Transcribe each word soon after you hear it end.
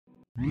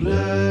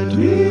Let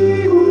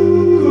me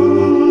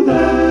Google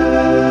that.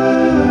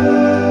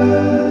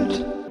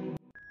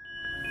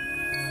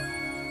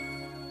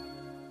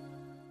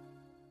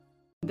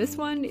 This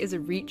one is a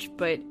reach,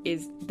 but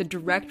is the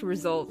direct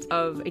result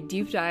of a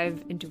deep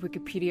dive into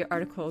Wikipedia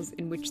articles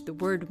in which the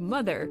word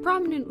mother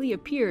prominently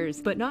appears,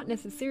 but not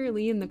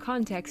necessarily in the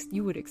context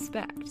you would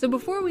expect. So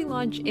before we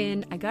launch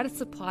in, I gotta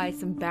supply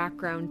some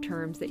background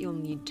terms that you'll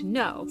need to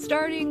know,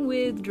 starting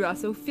with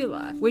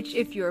Drosophila, which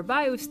if you're a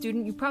bio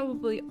student, you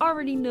probably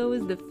already know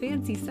is the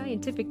fancy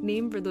scientific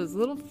name for those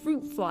little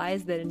fruit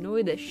flies that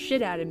annoy the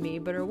shit out of me,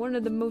 but are one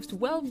of the most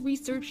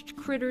well-researched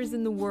critters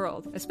in the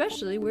world,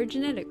 especially where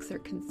genetics are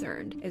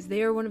concerned, as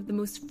they are one of the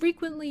most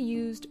frequently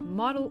used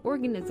model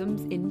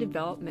organisms in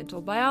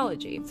developmental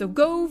biology. So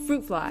go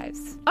fruit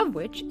flies, of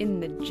which in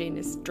the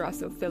genus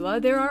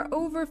Drosophila there are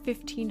over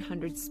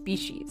 1,500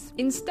 species.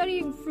 In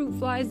studying fruit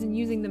flies and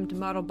using them to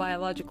model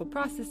biological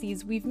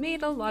processes, we've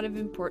made a lot of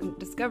important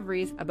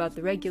discoveries about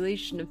the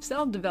regulation of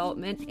cell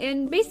development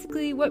and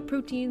basically what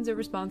proteins are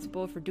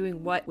responsible for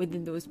doing what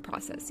within those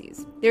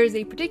processes. There is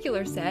a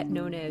particular set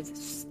known as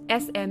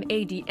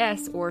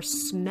SMADS or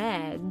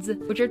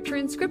SMADs, which are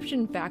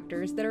transcription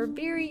factors that are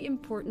very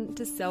important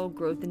to cell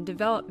growth and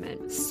development.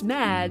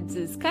 SMADs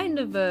is kind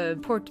of a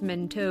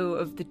portmanteau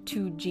of the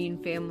two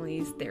gene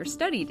families they're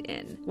studied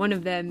in. One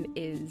of them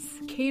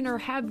is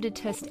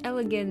Caenorhabditis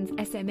elegans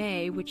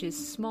SMA, which is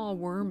small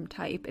worm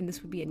type, and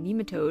this would be a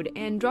nematode,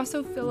 and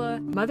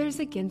Drosophila mothers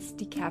against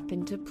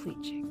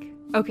decapentoplegic.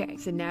 Okay,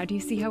 so now do you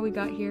see how we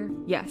got here?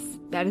 Yes,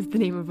 that is the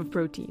name of a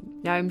protein.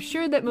 Now I'm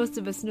sure that most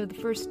of us know the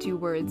first two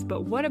words,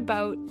 but what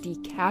about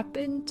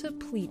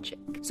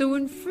decapentoplegic? So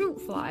when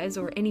fruit flies,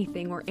 or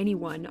anything or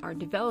anyone, are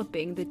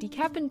developing, the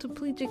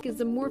decapentoplegic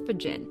is a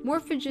morphogen.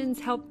 Morphogens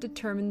help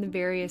determine the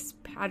various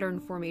pattern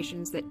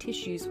formations that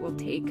tissues will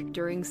take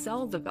during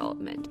cell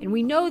development. And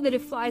we know that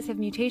if flies have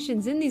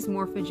mutations in these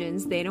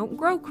morphogens, they don't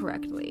grow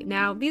correctly.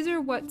 Now, these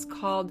are what's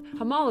called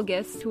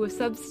homologous to a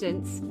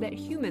substance that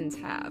humans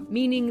have,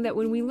 meaning that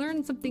when we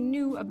learn something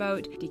new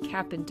about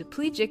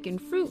decapentoplegic in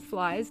fruit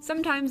flies,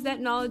 sometimes that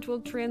knowledge will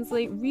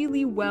translate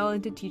really well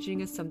into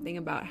teaching us something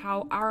about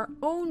how our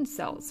own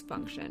cells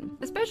function,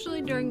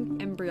 especially during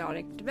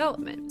embryonic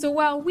development. So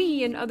while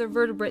we and other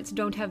vertebrates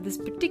don't have this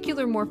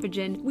particular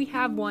morphogen, we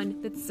have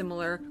one that's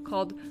similar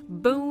called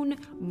bone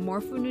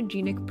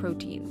morphogenic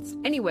proteins.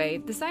 Anyway,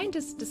 the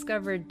scientists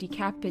discovered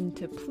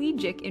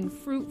decapentoplegic in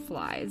fruit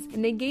flies,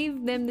 and they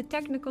gave them the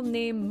technical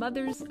name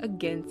Mothers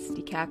Against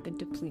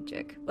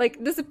Decapentoplegic.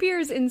 Like, this appears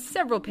in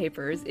several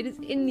papers. It is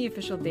in the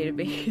official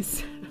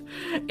database.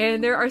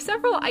 And there are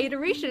several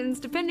iterations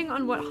depending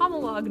on what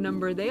homolog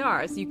number they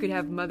are. So you could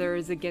have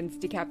Mothers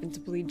Against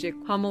Decapentoplegic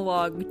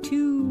homolog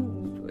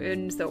 2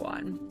 and so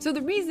on. So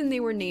the reason they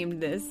were named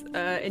this,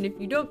 and if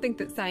you don't think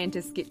that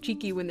scientists get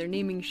cheeky when they're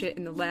naming shit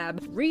in the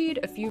lab, read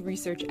a few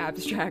research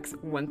abstracts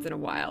once in a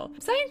while.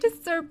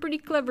 Scientists are a pretty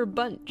clever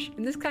bunch,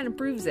 and this kind of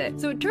proves it.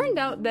 So it turned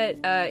out that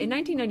in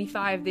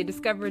 1995 they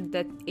discovered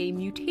that a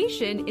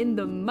mutation in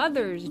the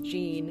mother's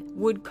gene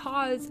would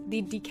cause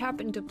the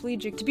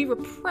decapentoplegic to be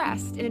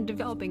repressed in a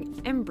developing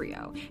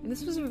embryo, and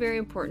this was a very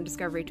important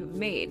discovery to have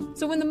made.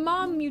 So when the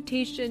mom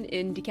mutation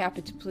in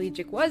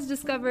decapentoplegic was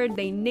discovered,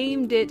 they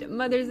named it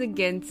Mothers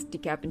Against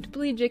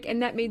Decapentoplegic, and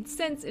that made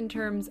sense in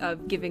terms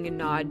of giving a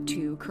nod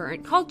to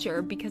current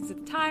culture, because at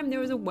the time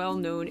there was a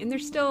well-known, and there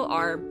still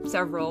are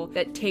several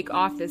that take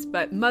off this,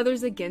 but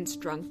Mothers Against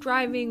Drunk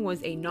Driving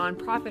was a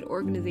non-profit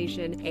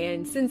organization,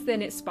 and since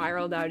then it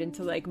spiraled out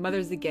into like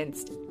Mothers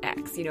Against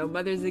X,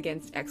 Mothers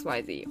Against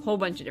XYZ, a whole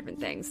bunch of different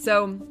things.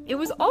 So it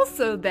was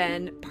also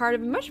then part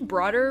of a much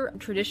broader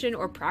tradition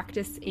or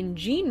practice in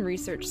gene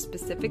research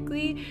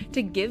specifically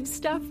to give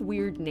stuff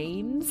weird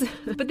names.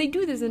 But they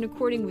do this in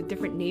according with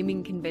different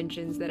naming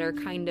conventions that are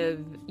kind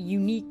of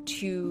unique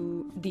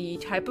to the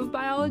type of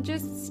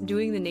biologists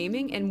doing the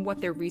naming and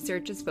what their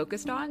research is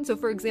focused on. So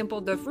for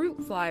example, the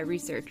fruit fly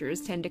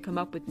researchers tend to come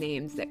up with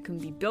names that can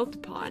be built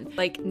upon,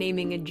 like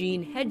naming a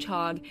gene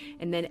hedgehog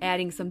and then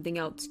adding something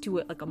else to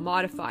it, like a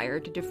modifier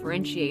to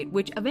differentiate,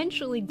 which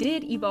eventually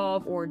did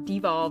evolve or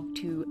devolve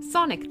to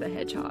Sonic the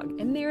Hedgehog.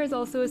 And there is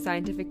also a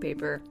scientific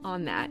paper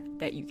on that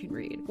you can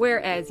read.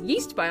 Whereas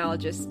yeast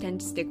biologists tend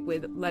to stick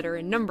with letter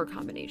and number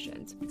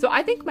combinations. So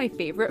I think my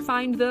favorite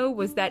find, though,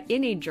 was that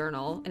in a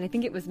journal, and I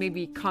think it was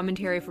maybe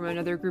commentary from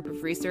another group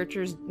of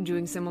researchers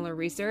doing similar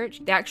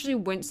research, they actually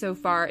went so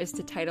far as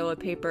to title a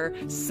paper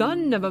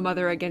Son of a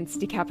Mother Against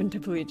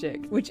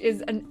Decapentoplegic, which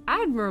is an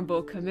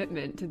admirable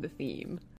commitment to the theme.